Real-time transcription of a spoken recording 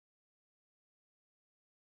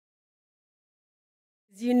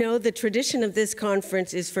As you know, the tradition of this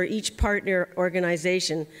conference is for each partner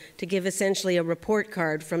organization to give essentially a report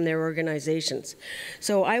card from their organizations.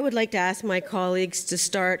 So I would like to ask my colleagues to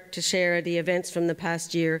start to share the events from the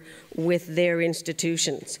past year with their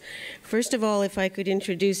institutions. First of all, if I could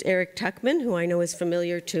introduce Eric Tuckman, who I know is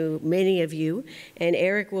familiar to many of you, and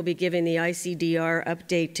Eric will be giving the ICDR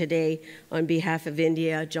update today on behalf of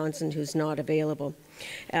India Johnson, who's not available.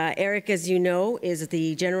 Eric, as you know, is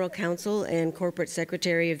the General Counsel and Corporate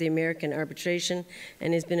Secretary of the American Arbitration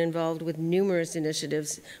and has been involved with numerous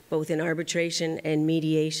initiatives, both in arbitration and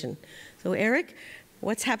mediation. So Eric,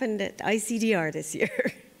 what's happened at ICDR this year?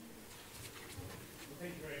 Well,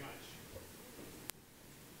 thank you very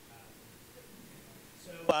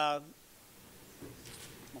much. I'm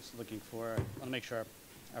also looking for, I want to make sure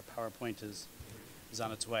our PowerPoint is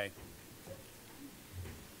on its way.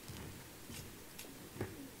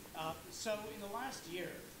 So in the last year,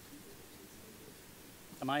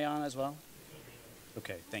 am I on as well?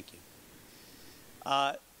 Okay, thank you.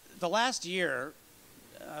 The last year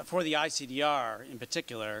for the ICDR in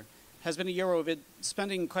particular has been a year where we've been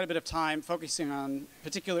spending quite a bit of time focusing on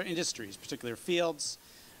particular industries, particular fields,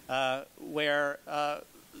 where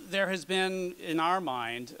there has been, in our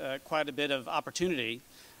mind, quite a bit of opportunity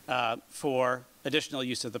for additional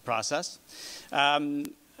use of the process. If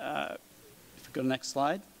we go to the next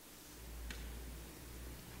slide.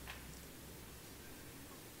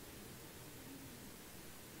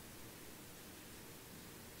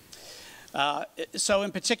 So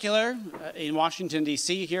in particular, in Washington,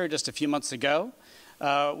 D.C. here just a few months ago,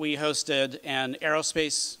 we hosted an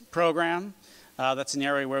aerospace program. That's an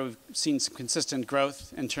area where we've seen some consistent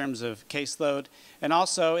growth in terms of caseload, and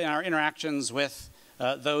also in our interactions with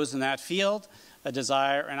those in that field, a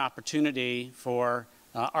desire and opportunity for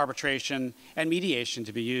arbitration and mediation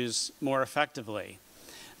to be used more effectively.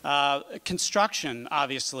 Construction,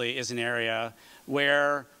 obviously, is an area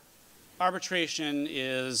where arbitration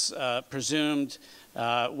is presumed,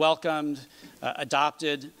 welcomed,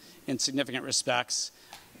 adopted in significant respects.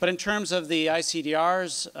 But in terms of the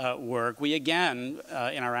ICDR's work, we again,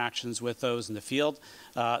 in our actions with those in the field,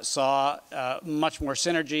 saw much more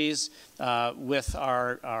synergies with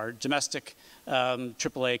our domestic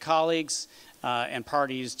AAA colleagues and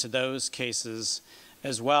parties to those cases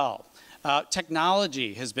as well.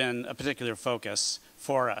 Technology has been a particular focus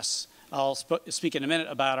for us. I'll speak in a minute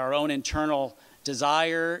about our own internal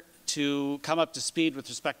desire to come up to speed with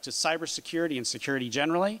respect to cybersecurity and security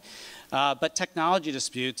generally. But technology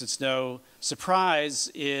disputes, it's no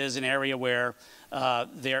surprise, is an area where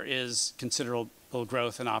there is considerable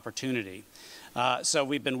growth and opportunity. So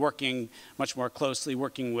we've been working much more closely,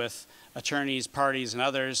 working with attorneys, parties, and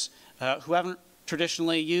others who haven't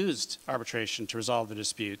traditionally used arbitration to resolve the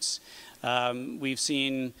disputes. We've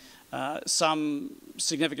seen some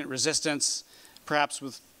significant resistance, perhaps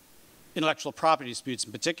with intellectual property disputes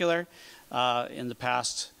in particular, in the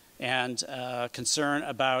past, and concern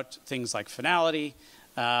about things like finality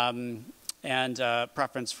and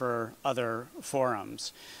preference for other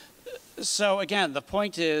forums. So again, the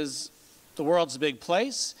point is the world's a big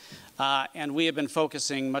place, and we have been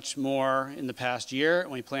focusing much more in the past year,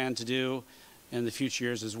 and we plan to do in the future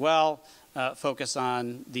years as well, focus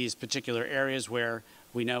on these particular areas where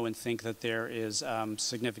we know and think that there is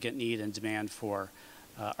significant need and demand for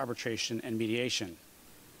arbitration and mediation.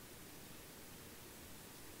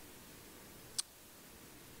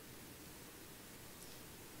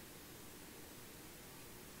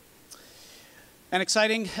 An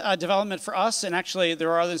exciting development for us, and actually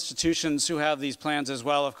there are other institutions who have these plans as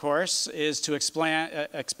well, of course, is to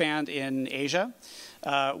expand in Asia.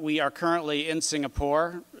 We are currently in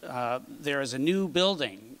Singapore. There is a new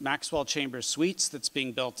building, Maxwell Chambers Suites, that's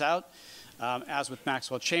being built out. As with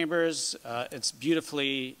Maxwell Chambers, it's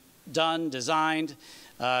beautifully done, designed,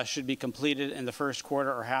 should be completed in the first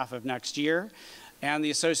quarter or half of next year. And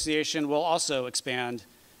the association will also expand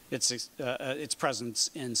its presence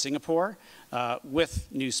in Singapore with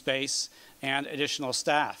new space and additional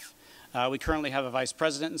staff. We currently have a vice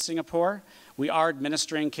president in Singapore. We are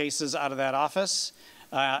administering cases out of that office,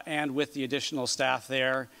 and with the additional staff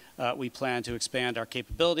there, we plan to expand our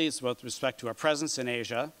capabilities both with respect to our presence in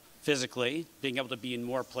Asia, physically, being able to be in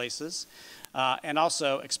more places, and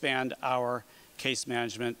also expand our case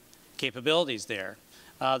management capabilities there.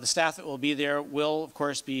 The staff that will be there will, of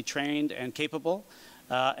course, be trained and capable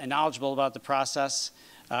and knowledgeable about the process,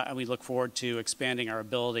 and we look forward to expanding our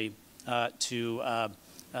ability to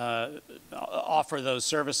offer those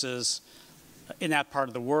services in that part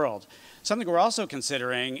of the world. Something we're also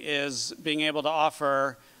considering is being able to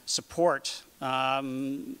offer support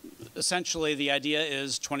essentially, the idea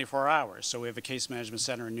is 24 hours. So we have a case management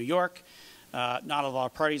center in New York. Not all of our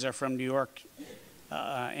parties are from New York,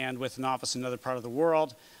 and with an office in another part of the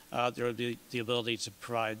world, there would be the ability to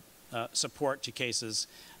provide support to cases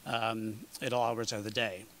at all hours of the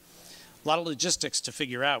day. A lot of logistics to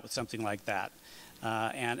figure out with something like that,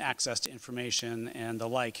 and access to information and the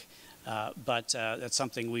like, but that's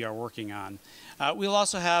something we are working on. We'll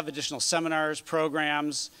also have additional seminars,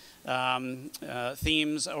 programs,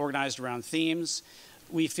 themes organized around themes.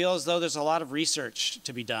 We feel as though there's a lot of research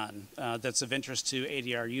to be done that's of interest to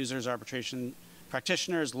ADR users, arbitration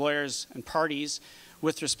practitioners, lawyers, and parties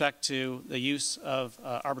with respect to the use of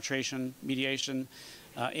arbitration mediation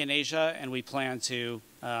in Asia, and we plan to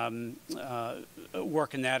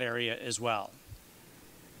work in that area as well.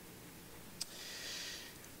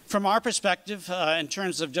 From our perspective, in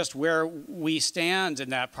terms of just where we stand in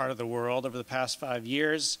that part of the world over the past 5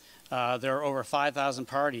 years, there are over 5,000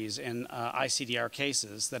 parties in ICDR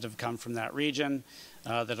cases that have come from that region.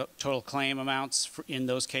 The total claim amounts in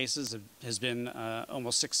those cases has been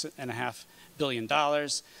almost $6.5 billion.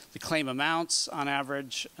 The claim amounts, on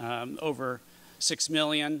average, over 6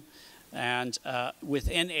 million. And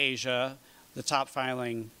within Asia, the top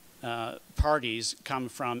filing parties come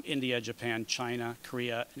from India, Japan, China,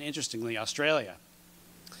 Korea, and interestingly, Australia.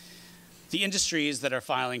 The industries that are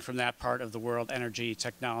filing from that part of the world: energy,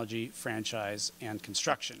 technology, franchise, and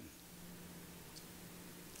construction.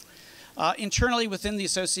 Internally within the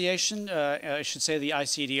association, I should say the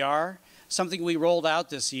ICDR, something we rolled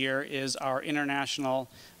out this year is our International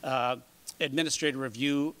Administrative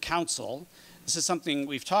Review Council. This is something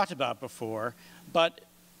we've talked about before, but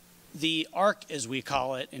the ARC, as we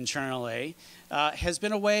call it internally, has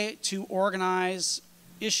been a way to organize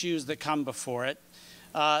issues that come before it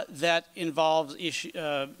that involve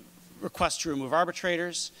requests to remove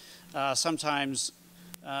arbitrators. Sometimes,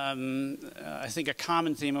 I think a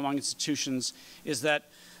common theme among institutions is that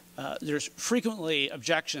there's frequently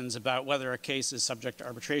objections about whether a case is subject to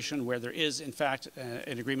arbitration, where there is, in fact,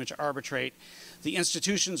 an agreement to arbitrate. The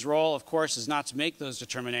institution's role, of course, is not to make those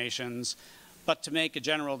determinations, but to make a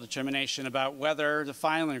general determination about whether the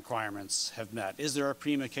filing requirements have met. Is there a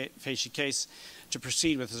prima facie case to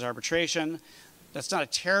proceed with this arbitration? That's not a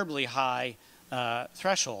terribly high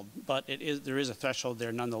threshold, but there is a threshold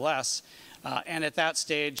there nonetheless. And at that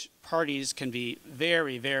stage, parties can be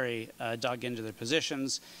very, very dug into their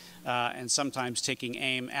positions, and sometimes taking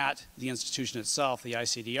aim at the institution itself, the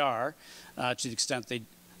ICDR, to the extent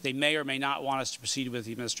they may or may not want us to proceed with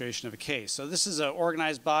the administration of a case. So this is an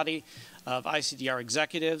organized body of ICDR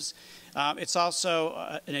executives. It's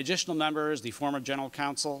also an additional member is the former general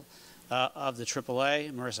counsel of the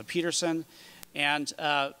AAA, Marissa Peterson, and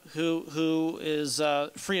who is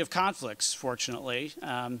free of conflicts, fortunately.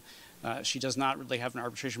 She does not really have an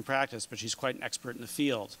arbitration practice, but she's quite an expert in the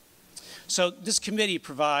field. So this committee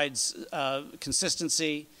provides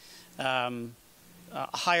consistency,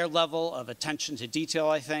 a higher level of attention to detail,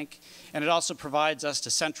 I think, and it also provides us to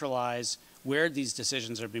centralize where these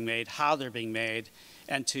decisions are being made, how they're being made,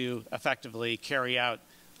 and to effectively carry out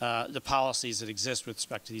the policies that exist with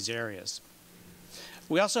respect to these areas.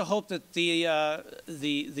 We also hope that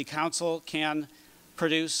the council can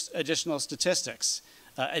produce additional statistics.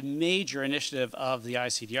 A major initiative of the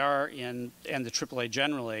ICDR and the AAA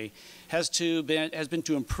generally has been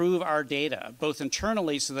to improve our data, both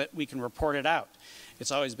internally so that we can report it out.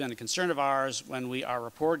 It's always been a concern of ours when we are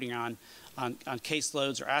reporting on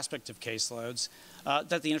caseloads or aspects of caseloads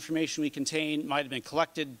that the information we contain might have been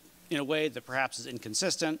collected in a way that perhaps is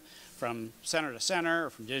inconsistent from center to center or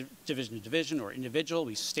from division to division or individual.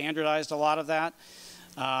 We standardized a lot of that.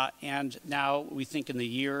 And now we think in the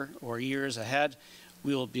year or years ahead,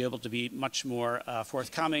 we will be able to be much more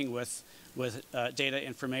forthcoming with data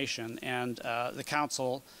information. And the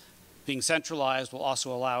council, being centralized, will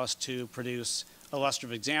also allow us to produce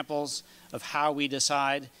illustrative examples of how we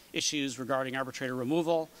decide issues regarding arbitrator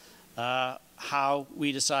removal, how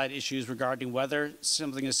we decide issues regarding whether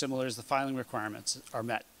something as similar as the filing requirements are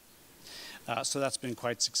met. So that's been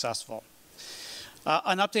quite successful.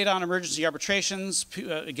 An update on emergency arbitrations.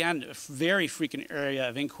 Again, a very frequent area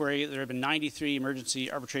of inquiry. There have been 93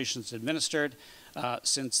 emergency arbitrations administered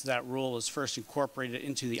since that rule was first incorporated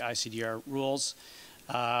into the ICDR rules.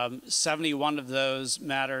 71 of those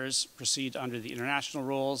matters proceed under the international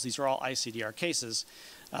rules. These are all ICDR cases.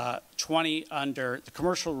 20 under the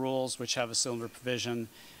commercial rules, which have a similar provision,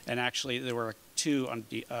 and actually there were 2 on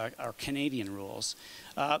our Canadian rules.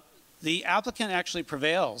 The applicant actually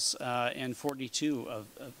prevails in 42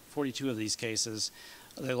 of these cases.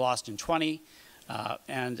 They lost in 20,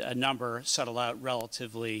 and a number settle out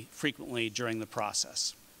relatively frequently during the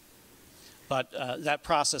process. But that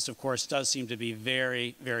process, of course, does seem to be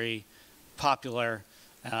very, very popular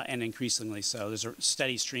and increasingly so. There's a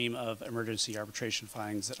steady stream of emergency arbitration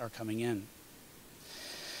filings that are coming in.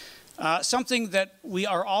 Something that we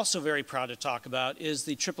are also very proud to talk about is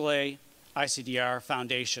the AAA ICDR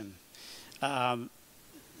Foundation. The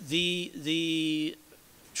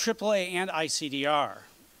AAA and ICDR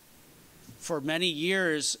for many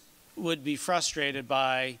years would be frustrated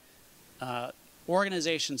by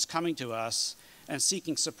organizations coming to us and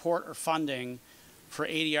seeking support or funding for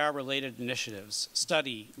ADR-related initiatives,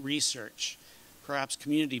 study, research, perhaps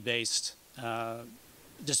community-based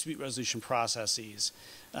dispute resolution processes,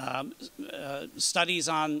 studies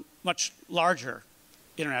on much larger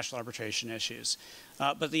international arbitration issues.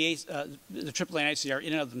 But the AAA and ICDR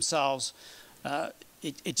in and of themselves,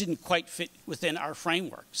 it didn't quite fit within our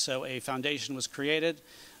framework. So a foundation was created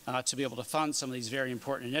to be able to fund some of these very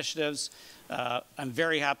important initiatives. I'm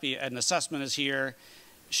very happy Ed Assessment is here.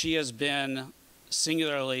 She has been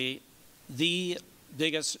singularly the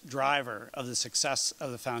biggest driver of the success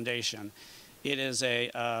of the foundation. It is a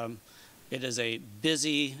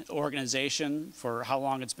busy organization for how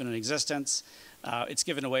long it's been in existence. It's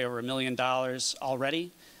given away over $1 million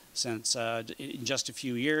already since in just a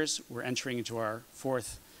few years. We're entering into our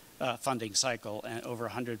fourth funding cycle, and over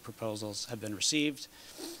 100 proposals have been received.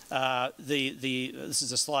 This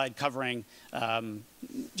is a slide covering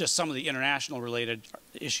just some of the international related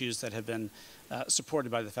issues that have been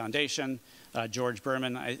supported by the foundation. George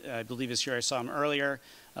Berman, I believe, is here. I saw him earlier.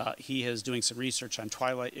 He is doing some research on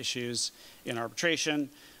twilight issues in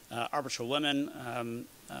arbitration. Arbitral Women,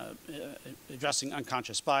 addressing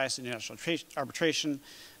unconscious bias in international arbitration,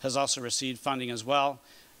 has also received funding as well,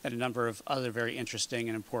 and a number of other very interesting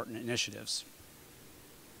and important initiatives.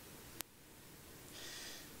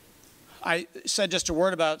 I said just a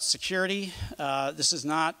word about security. This is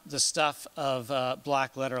not the stuff of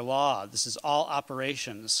black letter law. This is all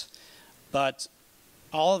operations. But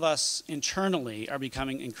all of us internally are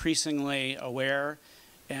becoming increasingly aware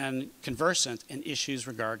and conversant in issues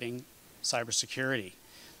regarding cybersecurity.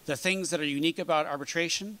 The things that are unique about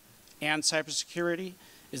arbitration and cybersecurity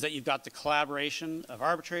is that you've got the collaboration of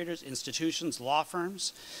arbitrators, institutions, law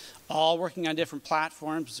firms, all working on different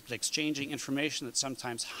platforms, exchanging information that's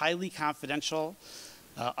sometimes highly confidential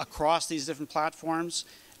across these different platforms,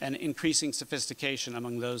 and increasing sophistication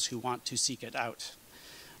among those who want to seek it out.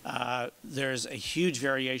 There's a huge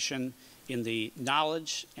variation in the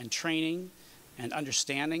knowledge and training and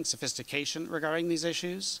understanding, sophistication regarding these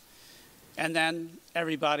issues. And then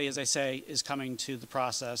everybody, as I say, is coming to the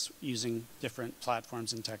process using different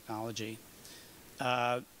platforms and technology.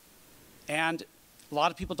 And a lot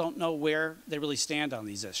of people don't know where they really stand on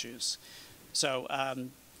these issues. So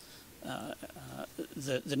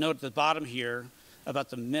the note at the bottom here about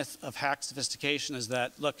the myth of hack sophistication is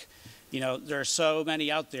that, look, you know, there are so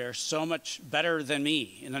many out there, so much better than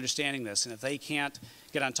me in understanding this. And if they can't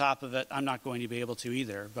get on top of it, I'm not going to be able to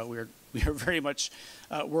either. But we are very much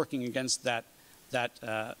working against that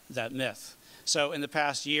myth. So in the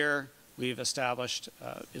past year, we've established,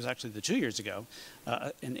 it was actually 2 years ago,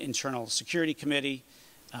 an internal security committee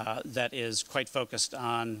that is quite focused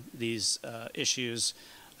on these issues.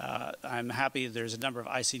 I'm happy there's a number of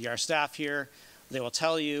ICDR staff here. They will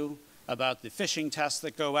tell you about the phishing tests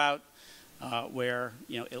that go out, where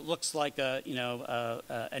it looks like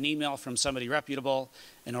an email from somebody reputable,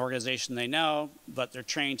 an organization they know, but they're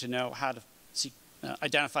trained to know how to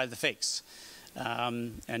identify the fakes,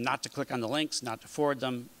 and not to click on the links, not to forward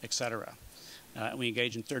them, etc. We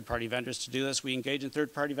engage in third-party vendors to do this. We engage in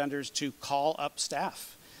third-party vendors to call up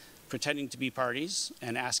staff pretending to be parties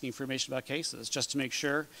and asking information about cases just to make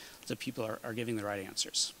sure that people are giving the right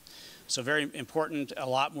answers. So very important, a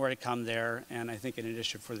lot more to come there, and I think an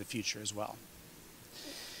initiative for the future as well.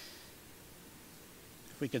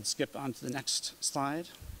 If we could skip on to the next slide.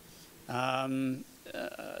 A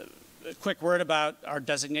quick word about our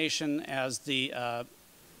designation as the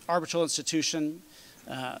arbitral institution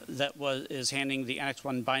that is handling the Annex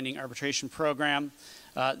 1 binding arbitration program.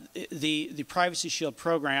 The Privacy Shield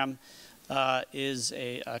program is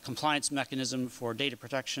a compliance mechanism for data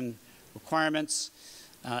protection requirements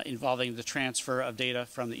involving the transfer of data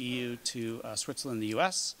from the EU to Switzerland and the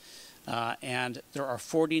US. And there are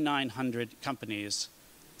 4,900 companies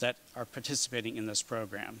that are participating in this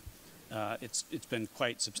program. It's been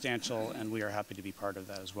quite substantial, and we are happy to be part of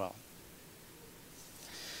that as well.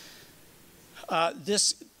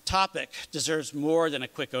 This topic deserves more than a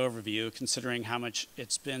quick overview, considering how much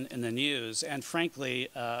it's been in the news, and frankly,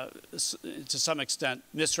 to some extent,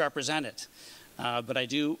 misrepresented. But I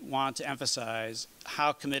do want to emphasize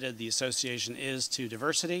how committed the association is to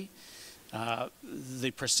diversity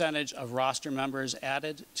The percentage of roster members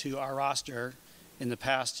added to our roster in the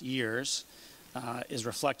past years is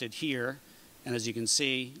reflected here. And as you can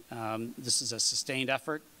see, this is a sustained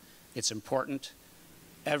effort. It's important.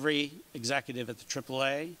 Every executive at the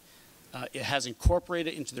AAA it has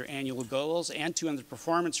incorporated into their annual goals and in the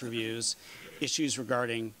performance reviews issues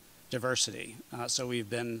regarding diversity. So we've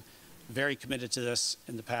been very committed to this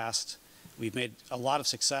in the past. We've made a lot of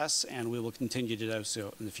success, and we will continue to do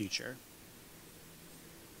so in the future.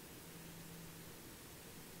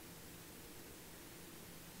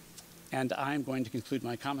 And I'm going to conclude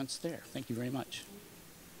my comments there. Thank you very much.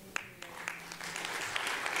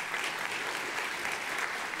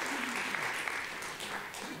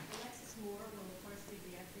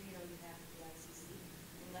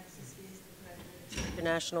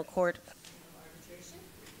 International Court of Arbitration,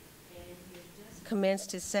 and he has just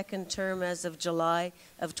commenced his second term as of July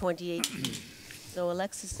of 2018. So,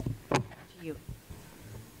 Alexis, to you.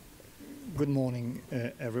 Good morning,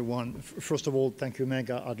 everyone. First of all, thank you,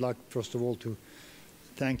 Mega. I'd like, first of all, to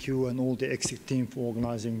thank you and all the exec team for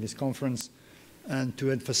organizing this conference and to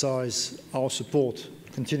emphasize our support,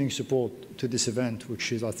 continuing support to this event,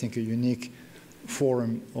 which is, I think, a unique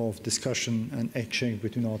forum of discussion and exchange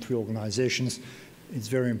between our three organizations. It's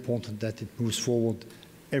very important that it moves forward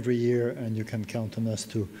every year, and you can count on us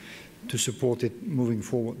to support it moving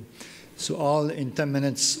forward. So I'll, in 10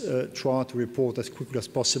 minutes, try to report as quickly as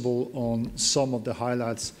possible on some of the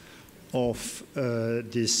highlights of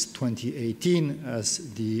this 2018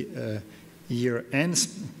 as the year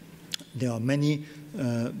ends. There are many,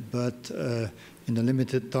 but in the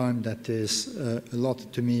limited time that is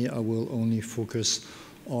allotted to me, I will only focus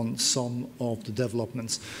on some of the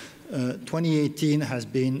developments. 2018 has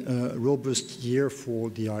been a robust year for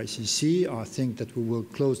the ICC. I think that we will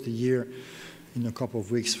close the year in a couple of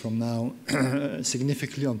weeks from now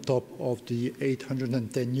significantly on top of the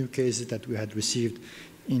 810 new cases that we had received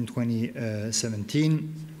in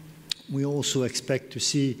 2017. We also expect to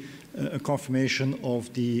see a confirmation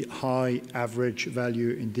of the high average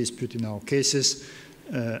value in dispute in our cases.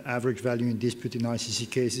 Average value in dispute in ICC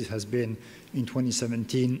cases has been in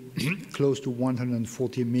 2017 close to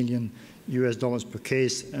 $140 million per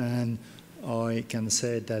case, and I can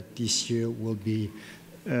say that this year will be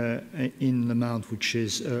in an amount which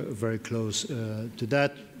is very close to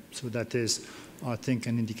that. So that is, I think,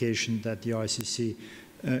 an indication that the ICC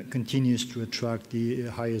continues to attract the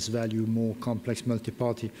highest value, more complex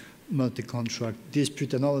multi-party, multi-contract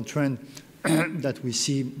dispute. Another trend that we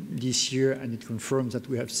see this year, and it confirms that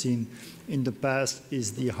we have seen in the past,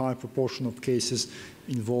 is the high proportion of cases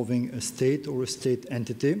involving a state or a state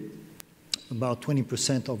entity. About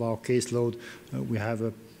 20% of our caseload, we have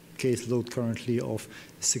a caseload currently of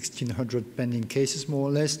 1,600 pending cases, more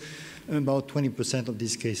or less. About 20% of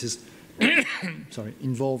these cases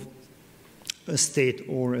involve a state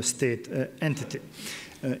or a state entity.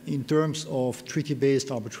 In terms of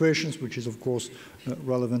treaty-based arbitrations, which is, of course,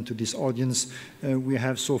 relevant to this audience, we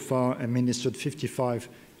have so far administered 55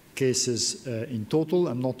 cases in total.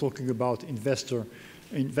 I'm not talking about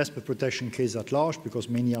investment protection cases at large, because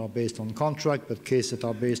many are based on contract, but cases that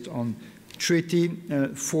are based on treaty.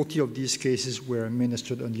 40 of these cases were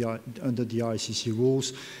administered under the ICC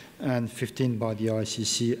rules, and 15 by the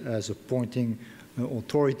ICC as appointing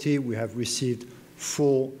authority. We have received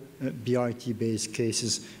 4 BIT-based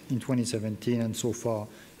cases in 2017, and so far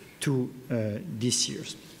 2 this year.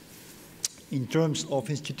 In terms of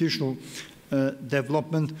institutional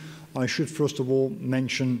development, I should first of all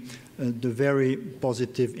mention the very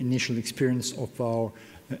positive initial experience of our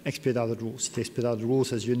expedited rules. The expedited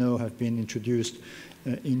rules, as you know, have been introduced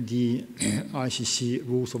in the ICC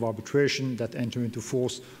rules of arbitration that enter into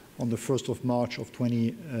force on the 1st of March of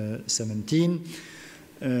 2017.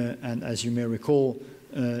 And as you may recall,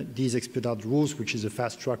 these expedited rules, which is a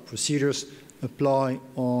fast-track procedures, apply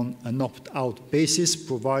on an opt-out basis,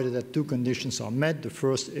 provided that 2 conditions are met. The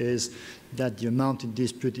first is that the amount in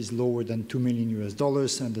dispute is lower than $2 million,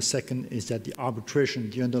 and the second is that the arbitration,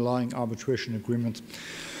 the underlying arbitration agreement,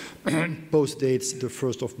 post-dates the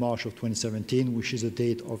 1st of March of 2017, which is the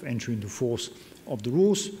date of entry into force of the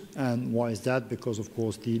rules. And why is that? Because, of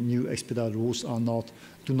course, the new expedited rules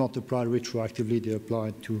do not apply retroactively. They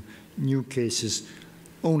apply to new cases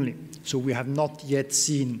only. So we have not yet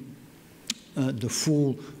seen the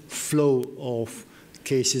full flow of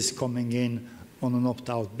cases coming in on an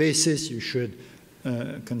opt-out basis. You should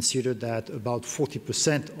consider that about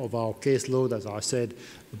 40% of our caseload, as I said,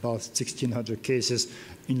 about 1,600 cases,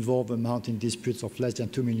 involve mounting disputes of less than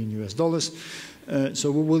 $2 million.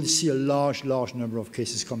 So we will see a large number of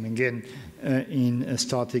cases coming in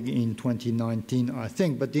starting in 2019, I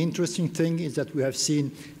think. But the interesting thing is that we have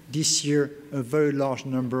seen this year a very large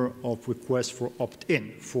number of requests for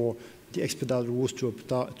opt-in, for the expedited rules to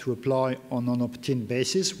apply on an opt-in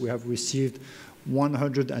basis. We have received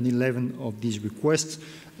 111 of these requests,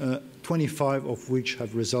 25 of which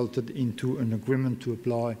have resulted into an agreement to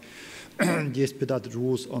apply the expedited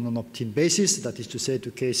rules on an opt-in basis. That is to say,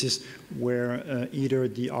 to cases where either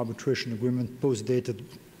the arbitration agreement predated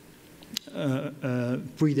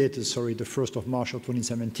the 1st of March of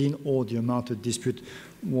 2017, or the amount of dispute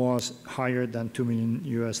was higher than $2 million.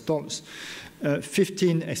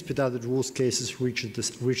 15 expedited rules cases reached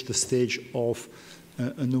the stage of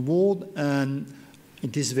an award, and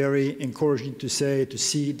it is very encouraging to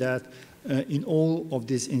see that in all of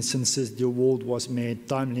these instances, the award was made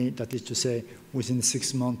timely, that is to say, within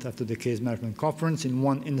 6 months after the case management conference. In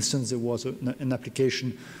one instance, there was an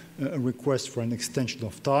application, a request for an extension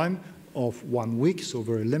of time of 1 week, so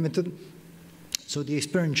very limited. So the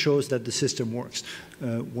experience shows that the system works.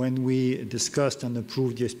 When we discussed and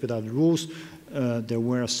approved the expedited rules, there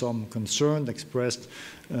were some concerns expressed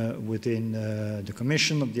within the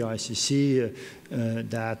Commission of the ICC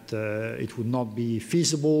that it would not be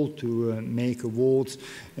feasible to make awards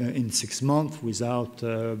in 6 months without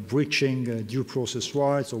breaching due process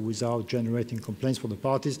rights or without generating complaints for the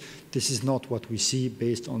parties. This is not what we see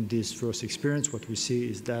based on this first experience. What we see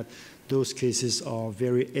is that those cases are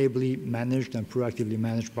very ably managed and proactively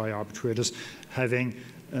managed by arbitrators, having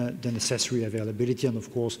the necessary availability. And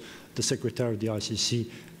of course, the Secretary of the ICC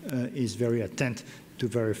is very attentive to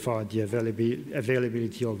verify the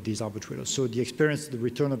availability of these arbitrators. So the experience, the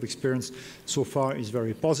return of experience so far is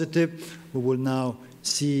very positive. We will now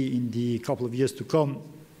see in the couple of years to come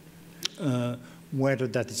whether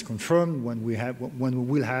that is confirmed when we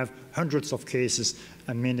will have hundreds of cases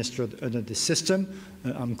administered under the system.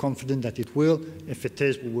 I'm confident that it will. If it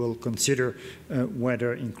is, we will consider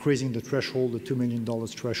whether increasing the threshold, the $2 million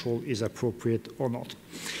threshold, is appropriate or not.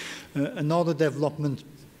 Another development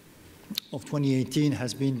of 2018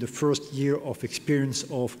 has been the first year of experience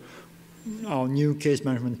of our new case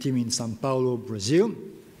management team in São Paulo, Brazil,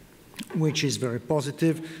 which is very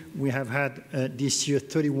positive. We have had this year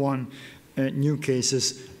 31 new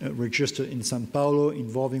cases registered in São Paulo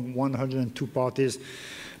involving 102 parties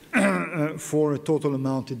for a total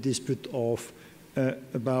amount of dispute of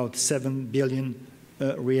about 7 billion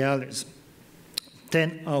reales.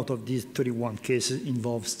 10 out of these 31 cases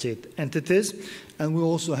involve state entities. And we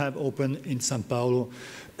also have opened in São Paulo,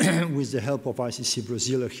 with the help of ICC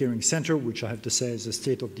Brazil, a hearing center, which I have to say is a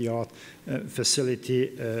state-of-the-art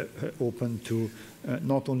facility open to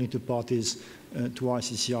not only to parties to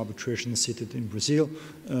ICC arbitration seated in Brazil,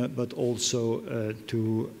 but also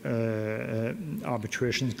to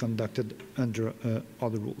arbitrations conducted under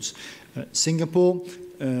other rules. Singapore,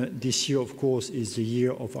 this year, of course, is the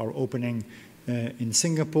year of our opening in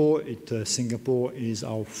Singapore. Singapore is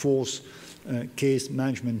our fourth case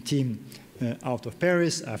management team out of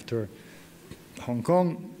Paris after Hong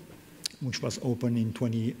Kong, which was opened in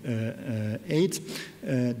 2008.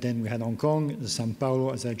 Then we had Hong Kong, São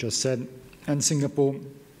Paulo, as I just said, and Singapore.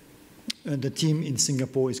 The team in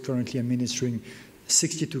Singapore is currently administering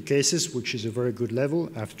 62 cases, which is a very good level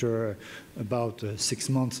after about 6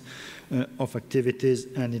 months of activities,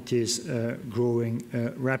 and it is growing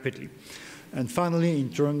rapidly. And finally, in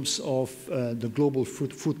terms of the global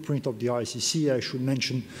footprint of the ICC, I should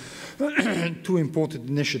mention two important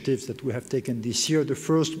initiatives that we have taken this year. The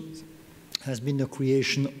first has been the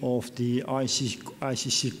creation of the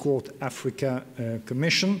ICC Court Africa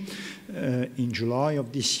Commission in July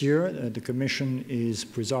of this year. The commission is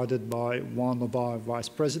presided by one of our vice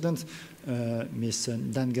presidents, Ms.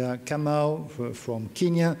 Ndanga Kamau from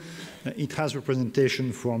Kenya. It has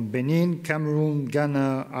representation from Benin, Cameroon,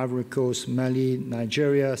 Ghana, Ivory Coast, Mali,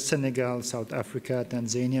 Nigeria, Senegal, South Africa,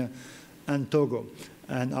 Tanzania, and Togo.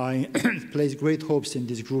 And I place great hopes in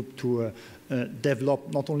this group to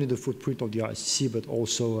develop not only the footprint of the ICC, but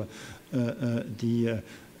also the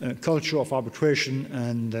culture of arbitration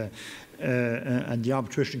and the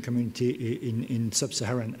arbitration community in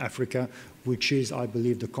sub-Saharan Africa, which is, I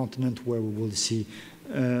believe, the continent where we will see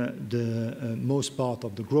the most part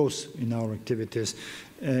of the growth in our activities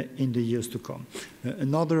in the years to come.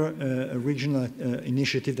 Another regional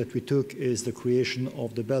initiative that we took is the creation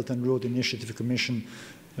of the Belt and Road Initiative Commission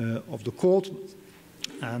of the Court.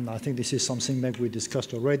 And I think this is something that we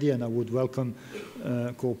discussed already, and I would welcome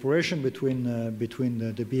cooperation between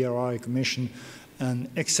the BRI Commission and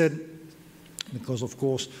ECSED because, of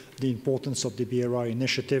course, the importance of the BRI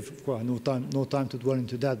initiative, well, no time to dwell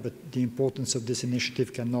into that, but the importance of this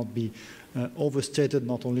initiative cannot be overstated,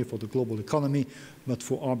 not only for the global economy, but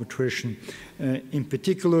for arbitration. In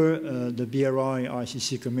particular, the BRI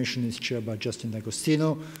ICC Commission is chaired by Justin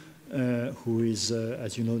D'Agostino, who is,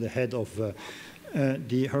 as you know, the head of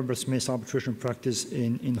the Herbert Smith arbitration practice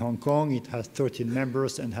in Hong Kong. It has 13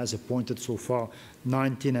 members and has appointed so far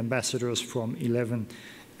 19 ambassadors from 11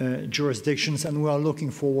 jurisdictions, and we are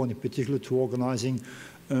looking forward in particular to organizing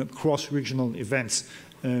cross-regional events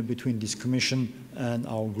between this commission and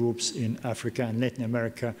our groups in Africa and Latin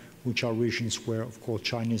America, which are regions where, of course,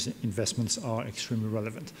 Chinese investments are extremely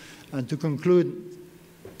relevant. And to conclude,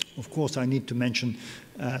 of course, I need to mention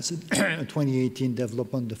as a 2018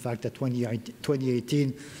 development the fact that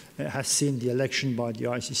 2018 has seen the election by the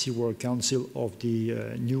ICC World Council of the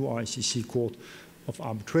new ICC Court of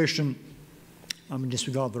Arbitration. I'm in this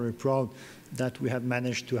regard very proud that we have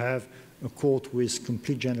managed to have a court with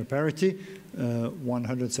complete gender parity,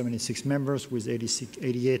 176 members with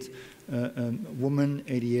 88 women,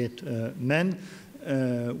 88 men.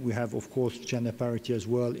 We have, of course, gender parity as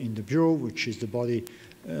well in the Bureau, which is the body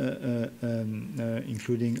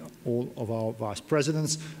including all of our vice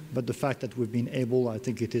presidents. But the fact that we've been able, I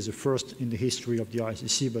think it is a first in the history of the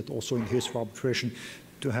ICC, but also in the history of arbitration,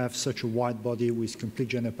 to have such a wide body with complete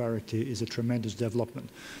gender parity is a tremendous development.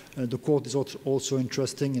 The court is also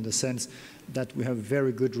interesting in the sense that we have a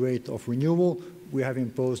very good rate of renewal. We have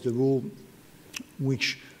imposed a rule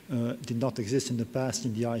which did not exist in the past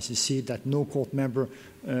in the ICC, that no court member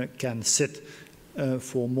can sit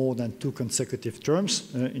for more than 2 consecutive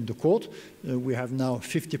terms in the court. We have now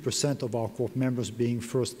 50% of our court members being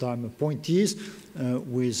first-time appointees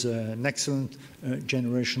with an excellent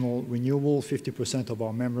generational renewal. 50% of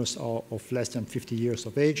our members are of less than 50 years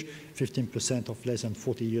of age, 15% of less than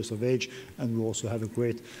 40 years of age, and we also have a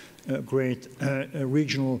great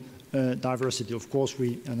regional diversity. Of course,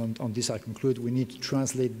 and on this I conclude, we need to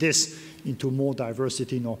translate this into more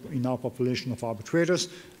diversity in our population of arbitrators.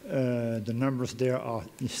 The numbers there are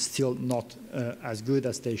still not as good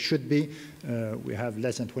as they should be. We have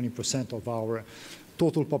less than 20% of our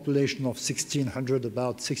total population of 1,600,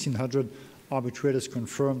 about 1,600 arbitrators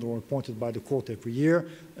confirmed or appointed by the court every year.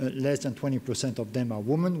 Less than 20% of them are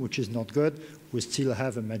women, which is not good. We still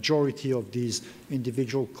have a majority of these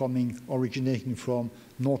individuals originating from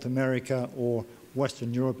North America or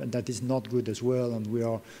Western Europe, and that is not good as well, and we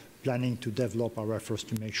are planning to develop our efforts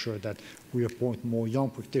to make sure that we appoint more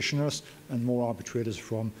young practitioners and more arbitrators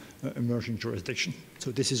from emerging jurisdictions.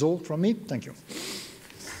 So this is all from me. Thank you.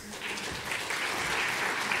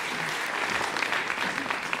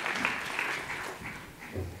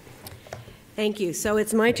 Thank you. So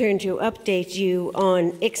it's my turn to update you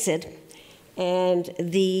on ICSID. And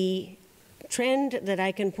the trend that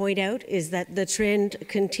I can point out is that the trend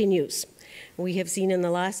continues. We have seen in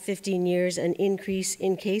the last 15 years an increase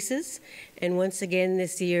in cases, and once again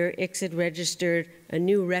this year ICSID registered a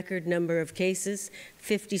new record number of cases,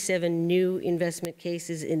 57 new investment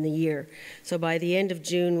cases in the year. So by the end of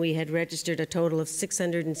June we had registered a total of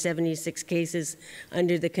 676 cases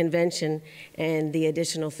under the convention and the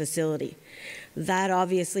additional facility. That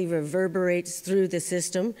obviously reverberates through the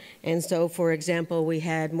system, and so, for example, we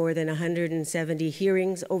had more than 170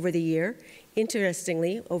 hearings over the year.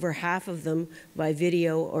 Interestingly, over half of them by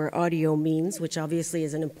video or audio means, which obviously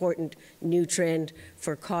is an important new trend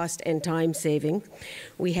for cost and time saving.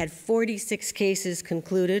 We had 46 cases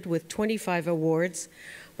concluded with 25 awards,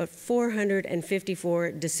 but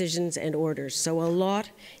 454 decisions and orders. So a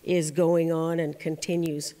lot is going on and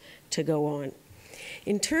continues to go on.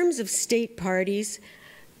 In terms of state parties,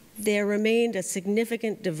 there remained a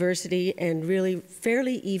significant diversity and really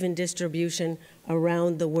fairly even distribution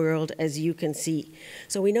around the world, as you can see.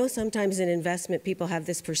 So we know sometimes in investment people have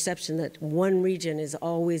this perception that one region is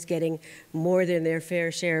always getting more than their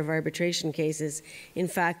fair share of arbitration cases. In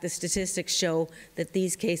fact, the statistics show that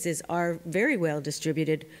these cases are very well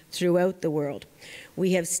distributed throughout the world.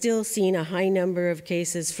 We have still seen a high number of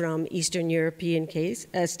cases from Eastern European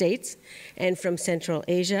states and from Central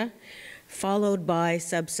Asia, followed by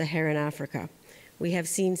Sub-Saharan Africa. We have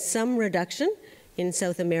seen some reduction in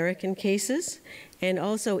South American cases, and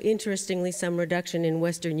also, interestingly, some reduction in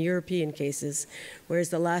Western European cases, whereas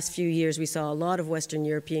the last few years we saw a lot of Western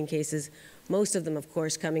European cases, most of them, of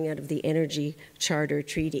course, coming out of the Energy Charter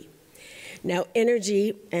Treaty. Now,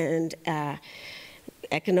 energy and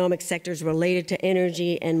economic sectors related to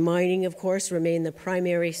energy and mining, of course, remain the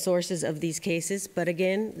primary sources of these cases, but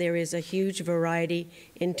again, there is a huge variety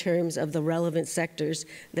in terms of the relevant sectors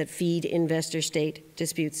that feed investor-state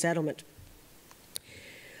dispute settlement.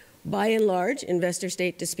 By and large,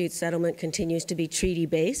 investor-state dispute settlement continues to be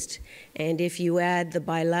treaty-based, and if you add the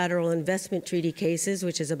bilateral investment treaty cases,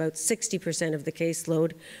 which is about 60% of the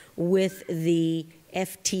caseload, with the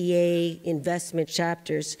FTA investment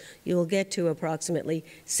chapters, you'll get to approximately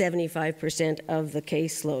 75% of the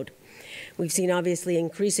caseload. We've seen obviously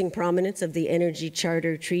increasing prominence of the Energy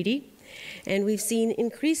Charter Treaty, and we've seen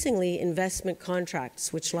increasingly investment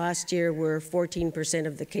contracts, which last year were 14%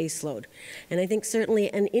 of the caseload. And I think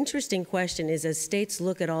certainly an interesting question is, as states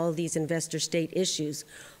look at all of these investor-state issues,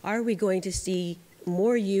 are we going to see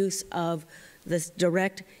more use of this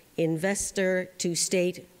direct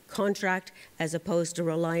investor-to-state contract as opposed to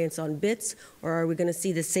reliance on bits, or are we going to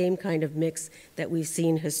see the same kind of mix that we've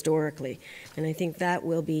seen historically? And I think that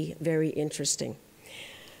will be very interesting.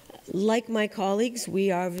 Like my colleagues,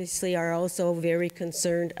 we obviously are also very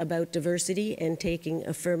concerned about diversity and taking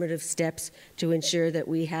affirmative steps to ensure that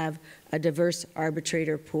we have a diverse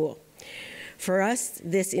arbitrator pool. For us,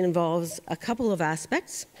 this involves a couple of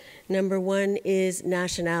aspects. Number one is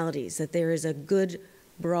nationalities, that there is a good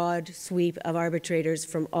broad sweep of arbitrators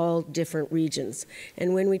from all different regions.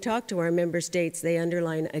 And when we talk to our member states, they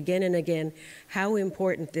underline again and again how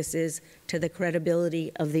important this is to the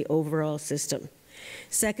credibility of the overall system.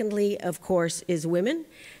 Secondly, of course, is women,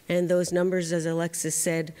 and those numbers, as Alexis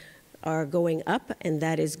said, are going up, and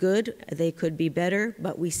that is good. They could be better,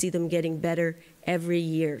 but we see them getting better every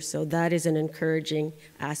year, so that is an encouraging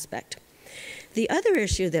aspect. The other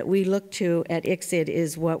issue that we look to at ICSID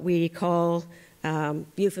is what we call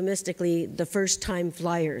euphemistically the first-time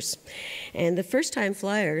flyers. And the first-time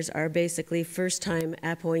flyers are basically first-time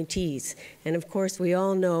appointees. And of course, we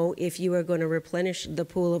all know if you are going to replenish the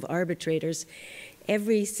pool of arbitrators,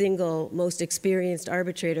 every single most experienced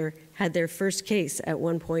arbitrator had their first case at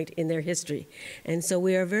one point in their history. And so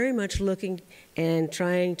we are very much looking and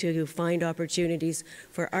trying to find opportunities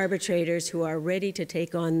for arbitrators who are ready to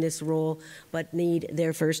take on this role but need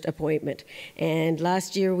their first appointment. And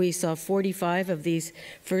last year we saw 45 of these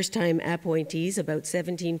first-time appointees, about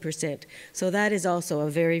 17%. So that is also a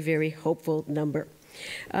very, very hopeful number.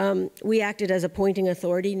 We acted as appointing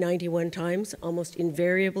authority 91 times, almost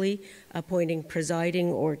invariably appointing presiding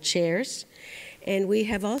or chairs. And we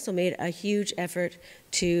have also made a huge effort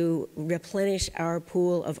to replenish our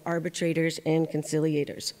pool of arbitrators and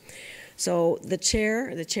conciliators. So the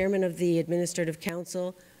chairman of the Administrative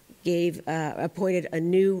Council appointed a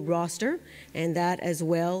new roster, and that as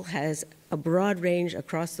well has a broad range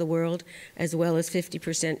across the world, as well as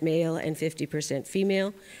 50% male and 50%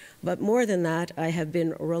 female. But more than that, I have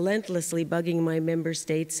been relentlessly bugging my member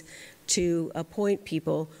states to appoint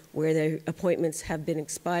people where their appointments have been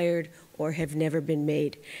expired or have never been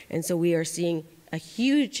made. And so we are seeing a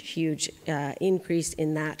huge increase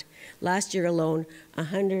in that. Last year alone,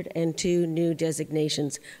 102 new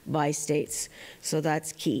designations by states. So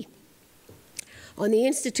that's key. On the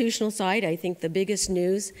institutional side, I think the biggest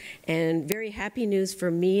news, and very happy news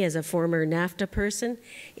for me as a former NAFTA person,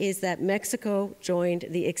 is that Mexico joined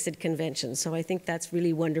the ICSID Convention. So I think that's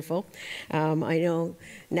really wonderful. I know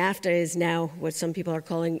NAFTA is now what some people are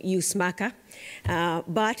calling USMACA,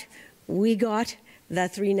 but we got the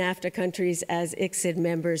 3 NAFTA countries as ICSID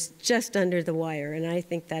members just under the wire, and I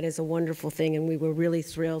think that is a wonderful thing, and we were really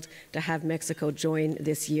thrilled to have Mexico join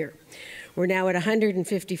this year. We're now at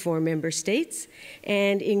 154 member states,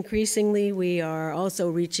 and increasingly we are also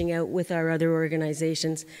reaching out with our other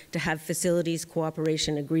organizations to have facilities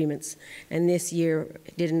cooperation agreements. And this year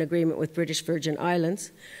did an agreement with British Virgin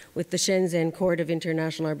Islands, with the Shenzhen Court of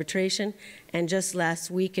International Arbitration, and just last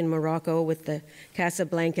week in Morocco with the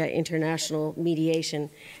Casablanca International Mediation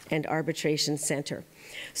and Arbitration Center.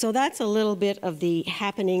 So that's a little bit of the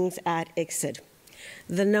happenings at ICSID.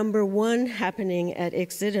 The number one happening at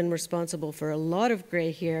ICSID, and responsible for a lot of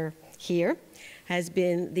gray hair here, has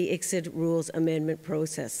been the ICSID rules amendment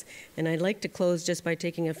process. And I'd like to close just by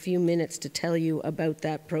taking a few minutes to tell you about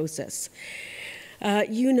that process.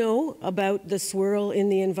 You know about the swirl in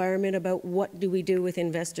the environment about what do we do with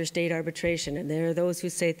investor-state arbitration. And there are those who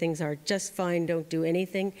say things are just fine, don't do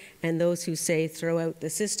anything, and those who say throw out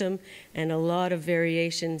the system, and a lot of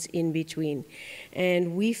variations in between.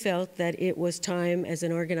 And we felt that it was time, as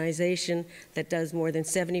an organization that does more than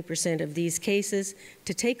 70% of these cases,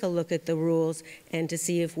 to take a look at the rules and to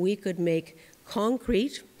see if we could make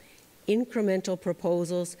concrete, incremental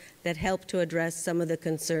proposals that help to address some of the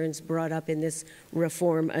concerns brought up in this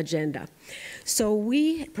reform agenda. So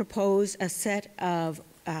we propose a set of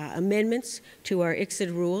amendments to our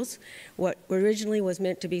ICSID rules. What originally was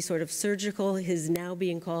meant to be sort of surgical is now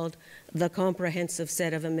being called the comprehensive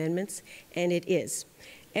set of amendments, and it is.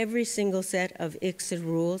 Every single set of ICSID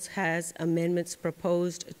rules has amendments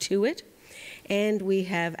proposed to it, and we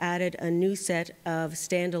have added a new set of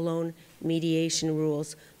standalone mediation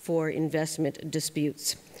rules for investment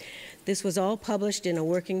disputes. This was all published in a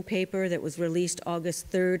working paper that was released August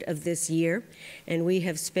 3rd of this year, and we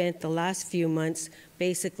have spent the last few months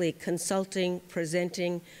basically consulting,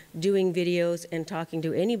 presenting, doing videos, and talking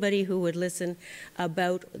to anybody who would listen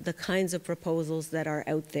about the kinds of proposals that are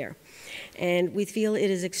out there. And we feel it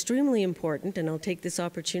is extremely important, and I'll take this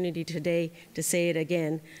opportunity today to say it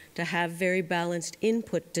again, to have very balanced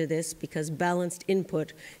input to this, because balanced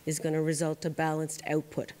input is going to result to balanced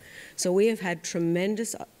output. So we have had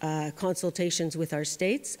tremendous consultations with our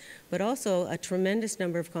states, but also a tremendous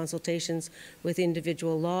number of consultations with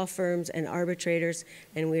individual law firms and arbitrators,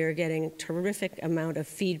 and we are getting a terrific amount of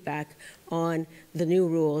feedback on the new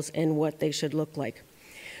rules and what they should look like.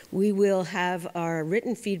 We will have our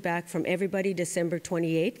written feedback from everybody December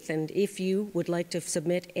 28th, and if you would like to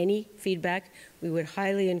submit any feedback, we would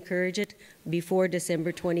highly encourage it before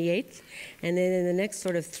December 28th. And then in the next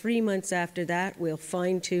sort of 3 months after that, we'll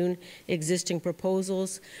fine-tune existing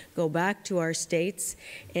proposals, go back to our states,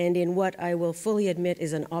 and in what I will fully admit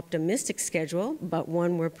is an optimistic schedule, but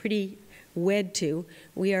one we're pretty wed to,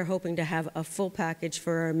 we are hoping to have a full package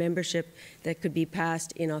for our membership that could be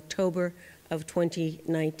passed in October of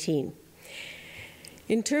 2019.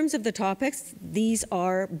 In terms of the topics, these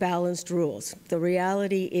are balanced rules. The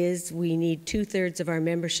reality is we need 2/3 of our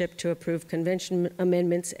membership to approve convention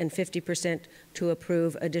amendments and 50% to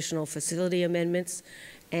approve additional facility amendments.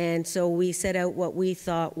 And so we set out what we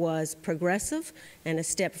thought was progressive and a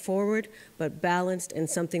step forward, but balanced and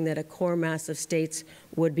something that a core mass of states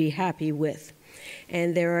would be happy with.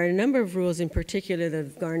 And there are a number of rules in particular that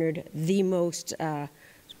have garnered the most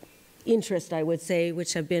interest, I would say,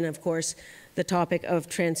 which have been, of course, the topic of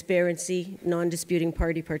transparency, non-disputing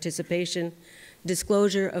party participation,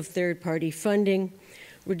 disclosure of third-party funding,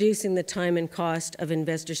 reducing the time and cost of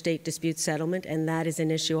investor-state dispute settlement, and that is an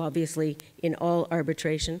issue, obviously, in all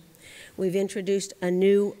arbitration. We've introduced a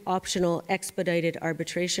new optional expedited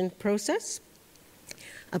arbitration process,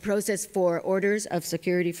 a process for orders of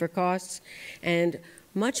security for costs, and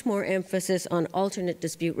much more emphasis on alternate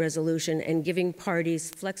dispute resolution and giving parties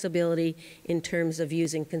flexibility in terms of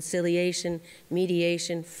using conciliation,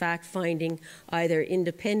 mediation, fact-finding, either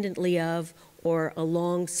independently of or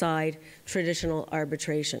alongside traditional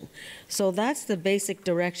arbitration. So that's the basic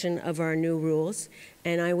direction of our new rules,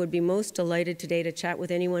 and I would be most delighted today to chat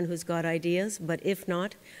with anyone who's got ideas, but if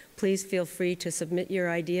not, please feel free to submit your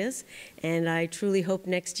ideas, and I truly hope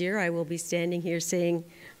next year I will be standing here saying,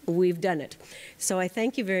 we've done it. So I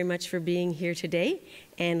thank you very much for being here today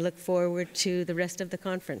and look forward to the rest of the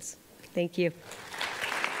conference. Thank you.